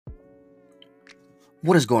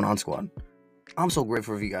What is going on, squad? I'm so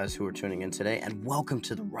grateful for you guys who are tuning in today, and welcome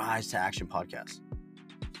to the Rise to Action podcast,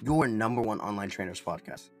 your number one online trainers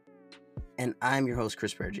podcast. And I'm your host,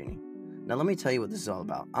 Chris Perugini. Now, let me tell you what this is all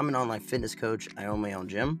about. I'm an online fitness coach. I own my own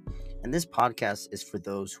gym, and this podcast is for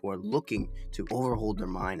those who are looking to overhaul their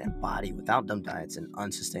mind and body without dumb diets and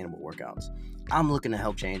unsustainable workouts. I'm looking to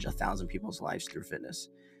help change 1,000 people's lives through fitness.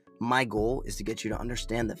 My goal is to get you to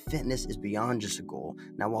understand that fitness is beyond just a goal.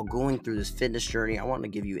 Now, while going through this fitness journey, I want to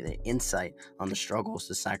give you an insight on the struggles,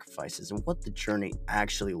 the sacrifices, and what the journey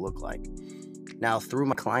actually look like. Now, through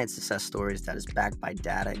my client success stories that is backed by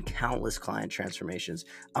data and countless client transformations,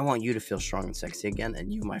 I want you to feel strong and sexy again,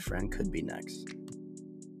 and you, my friend, could be next.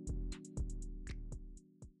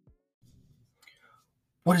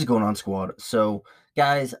 What is going on, squad? So,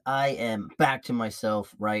 guys, I am back to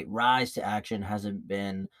myself, right? Rise to Action hasn't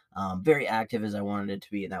been very active as I wanted it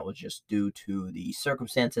to be, and that was just due to the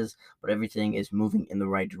circumstances, but everything is moving in the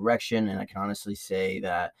right direction, and I can honestly say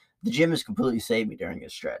that the gym has completely saved me during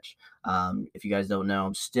this stretch. If you guys don't know,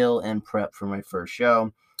 I'm still in prep for my first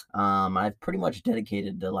show. I've pretty much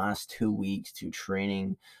dedicated the last 2 weeks to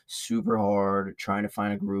training super hard, trying to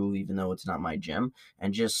find a groove, even though it's not my gym,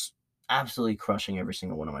 and just absolutely crushing every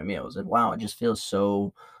single one of my meals. And wow, it just feels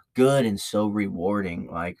so good and so rewarding.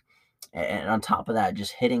 And on top of that,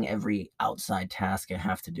 just hitting every outside task I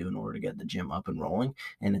have to do in order to get the gym up and rolling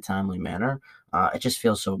in a timely manner. It just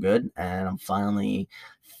feels so good, and I'm finally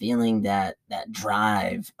feeling that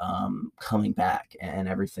drive coming back, and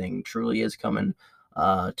everything truly is coming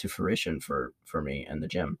to fruition for me and the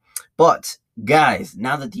gym. But guys,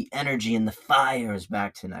 now that the energy and the fire is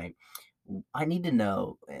back tonight, I need to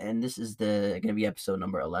know, and this is going to be episode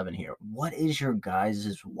number 11 here. What is your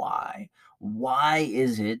guys' why? Why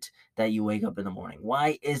is it that you wake up in the morning?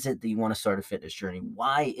 Why is it that you want to start a fitness journey?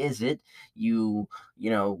 Why is it you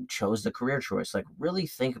chose the career choice? Like, really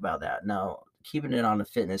think about that. Now, keeping it on the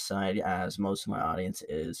fitness side, as most of my audience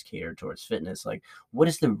is catered towards fitness, like, what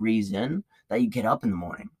is the reason that you get up in the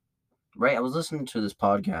morning? Right, I was listening to this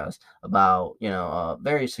podcast about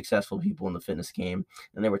very successful people in the fitness game,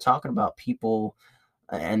 and they were talking about people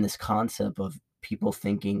and this concept of people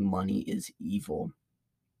thinking money is evil.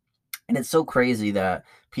 And it's so crazy that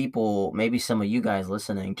people, maybe some of you guys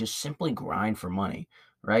listening, just simply grind for money,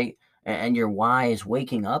 right? And your why is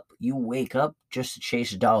waking up. You wake up just to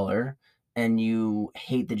chase a dollar, and you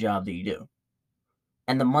hate the job that you do,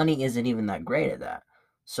 and the money isn't even that great at that.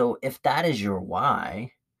 So if that is your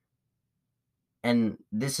why, and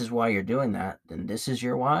this is why you're doing that, then this is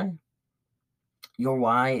your why. Your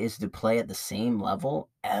why is to play at the same level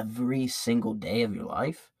every single day of your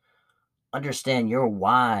life. Understand your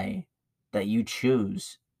why that you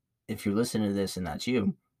choose. If you're listening to this and that's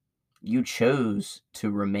you chose to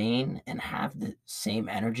remain and have the same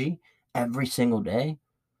energy every single day.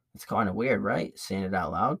 It's kind of weird, right? Saying it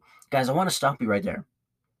out loud. Guys, I want to stop you right there,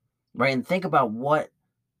 right? And think about what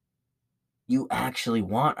you actually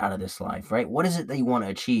want out of this life, right? What is it that you want to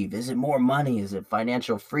achieve? Is it more money? Is it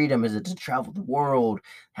financial freedom? Is it to travel the world,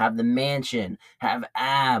 have the mansion, have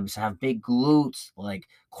abs, have big glutes, like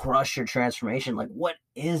crush your transformation? Like, what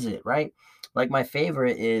is it, right? Like, my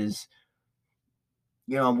favorite is,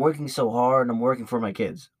 I'm working so hard and I'm working for my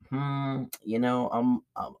kids. I'm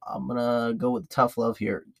gonna go with tough love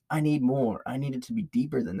here. I need more. I need it to be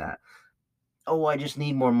deeper than that. Oh, I just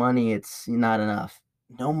need more money. It's not enough.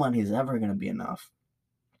 No money is ever gonna be enough.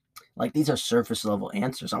 Like, these are surface level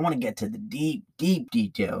answers. I want to get to the deep, deep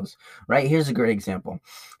details, right? Here's a great example.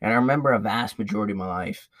 And I remember a vast majority of my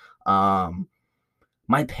life,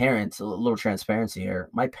 my parents, a little transparency here,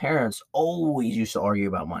 my parents always used to argue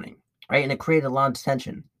about money, right? And it created a lot of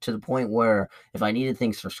tension to the point where if I needed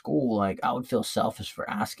things for school, like, I would feel selfish for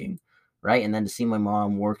asking, right? And then to see my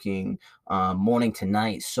mom working morning to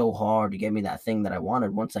night so hard to get me that thing that I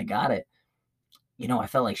wanted, once I got it, I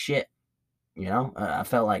felt like shit. I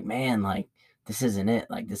felt like, man, like, this isn't it.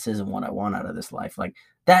 Like, this isn't what I want out of this life. Like,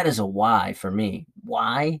 that is a why for me.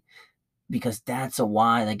 Why? Because that's a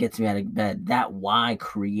why that gets me out of bed. That why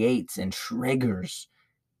creates and triggers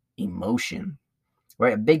emotion,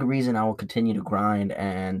 right? A big reason I will continue to grind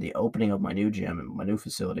and the opening of my new gym and my new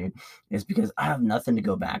facility is because I have nothing to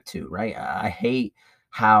go back to, right? I hate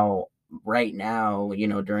how right now,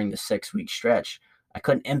 during the 6-week stretch, I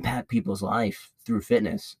couldn't impact people's life through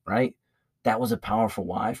fitness, right? That was a powerful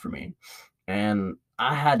why for me. And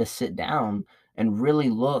I had to sit down and really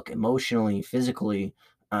look emotionally, physically,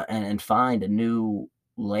 and find a new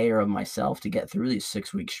layer of myself to get through these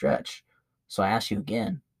 6-week stretch. So I ask you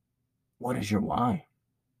again, what is your why?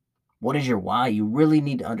 What is your why? You really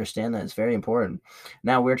need to understand that. It's very important.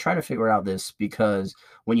 Now, we're trying to figure out this because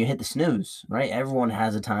when you hit the snooze, right? Everyone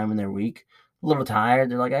has a time in their week, a little tired.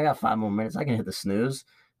 They're like, I got 5 more minutes. I can hit the snooze.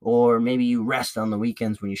 Or maybe you rest on the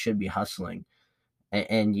weekends when you should be hustling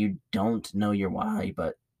and you don't know your why,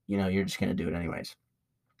 but you're just going to do it anyways.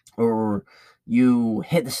 Or you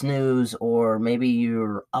hit the snooze, or maybe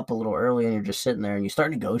you're up a little early and you're just sitting there and you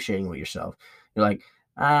start negotiating with yourself. You're like,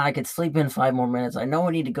 I could sleep in 5 more minutes. I know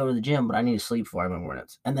I need to go to the gym, but I need to sleep 5 more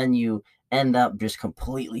minutes. And then you end up just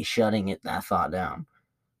completely shutting that thought down.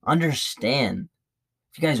 Understand,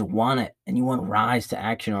 if you guys want it and you want to rise to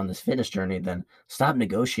action on this fitness journey, then stop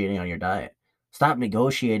negotiating on your diet. Stop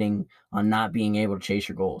negotiating on not being able to chase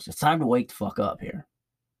your goals. It's time to wake the fuck up here.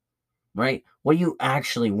 Right? What do you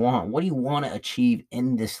actually want? What do you want to achieve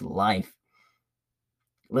in this life?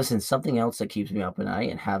 Listen, something else that keeps me up at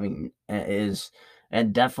night and having is,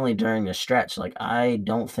 and definitely during the stretch, like I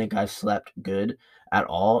don't think I've slept good at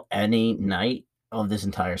all any night of this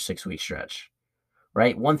entire 6 week stretch.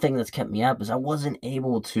 Right? One thing that's kept me up is I wasn't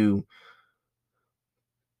able to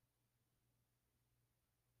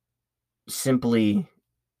simply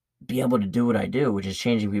be able to do what I do, which is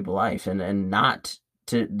changing people's life, and not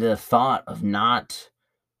to the thought of not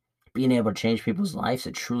being able to change people's lives.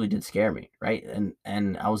 It truly did scare me, right?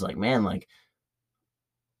 And I was like, man, like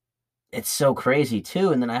it's so crazy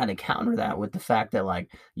too. And then I had to counter that with the fact that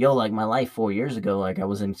like, yo, like my life 4 years ago, like I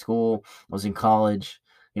was in school, I was in college,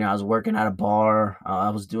 I was working at a bar, I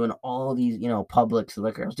was doing all these, Publix,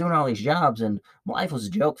 liquor, I was doing all these jobs, and my life was a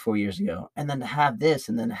joke 4 years ago. And then to have this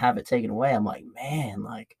and then to have it taken away, I'm like, man,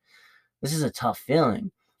 like this is a tough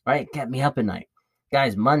feeling, right? It kept me up at night.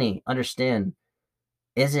 Guys, money, understand,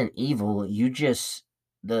 isn't evil. You just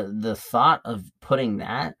the thought of putting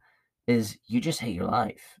that is you just hate your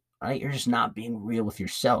life, right? You're just not being real with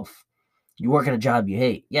yourself. You work at a job you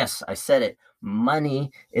hate. Yes, I said it.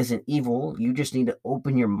 Money isn't evil. You just need to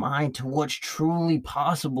open your mind to what's truly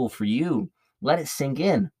possible for you. Let it sink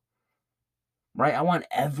in, right? I want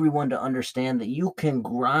everyone to understand that you can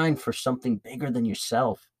grind for something bigger than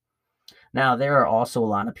yourself. Now, there are also a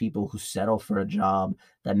lot of people who settle for a job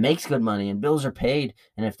that makes good money and bills are paid.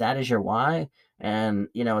 And if that is your why, and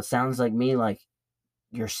it sounds like me, like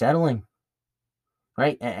you're settling,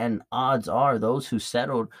 right? And odds are those who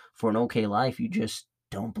settled for an okay life, you just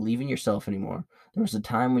don't believe in yourself anymore. There was a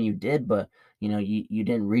time when you did, but you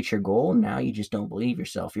didn't reach your goal. Now you just don't believe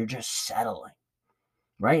yourself. You're just settling,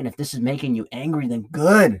 right? And if this is making you angry, then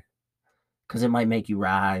good, because it might make you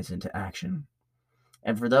rise into action.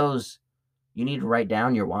 And for those, you need to write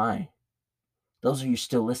down your why. Those of you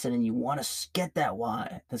still listening, you want to get that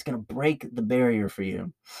why that's going to break the barrier for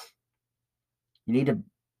you. You need to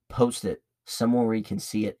post it somewhere where you can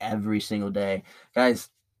see it every single day. Guys,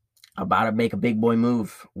 I'm about to make a big boy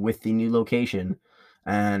move with the new location,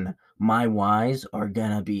 and my whys are going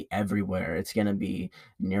to be everywhere. It's going to be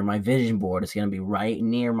near my vision board. It's going to be right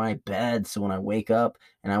near my bed. So when I wake up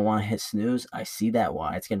and I want to hit snooze, I see that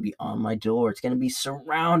why. It's going to be on my door. It's going to be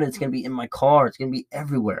surrounded. It's going to be in my car. It's going to be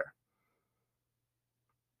everywhere.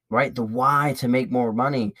 Right? The why to make more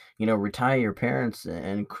money, retire your parents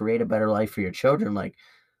and create a better life for your children. Like,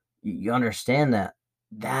 you understand that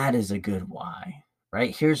that is a good why,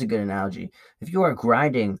 right? Here's a good analogy. If you are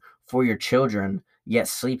grinding for your children, yet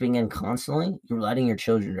sleeping in constantly, you're letting your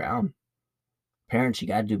children drown. Parents, you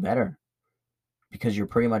got to do better because you're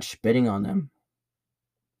pretty much spitting on them.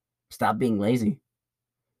 Stop being lazy.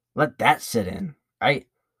 Let that sit in, right?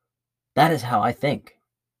 That is how I think.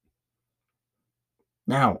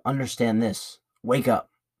 Now, understand this. Wake up.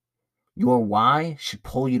 Your why should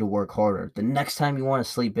pull you to work harder. The next time you want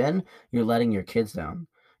to sleep in, you're letting your kids down.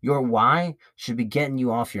 Your why should be getting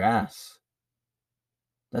you off your ass.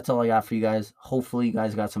 That's all I got for you guys. Hopefully, you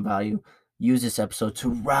guys got some value. Use this episode to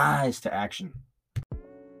rise to action.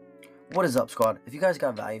 What is up, squad? If you guys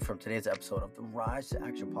got value from today's episode of the Rise to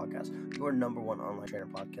Action podcast, your number one online trainer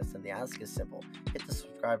podcast, then the ask is simple. Hit the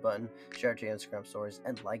subscribe button, share it to your Instagram stories,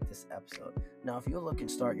 and like this episode. Now, if you're looking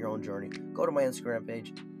to start your own journey, go to my Instagram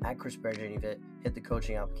page, at ChrisBearJNFit, hit the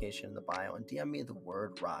coaching application in the bio, and DM me the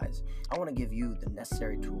word RISE. I want to give you the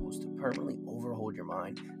necessary tools to permanently overhaul your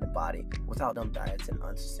mind and body without dumb diets and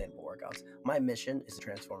unsustainable workouts. My mission is to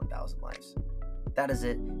transform 1,000 lives. That is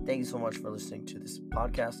it. Thank you so much for listening to this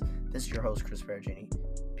podcast. This is your host, Chris Perugini.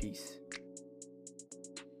 Peace.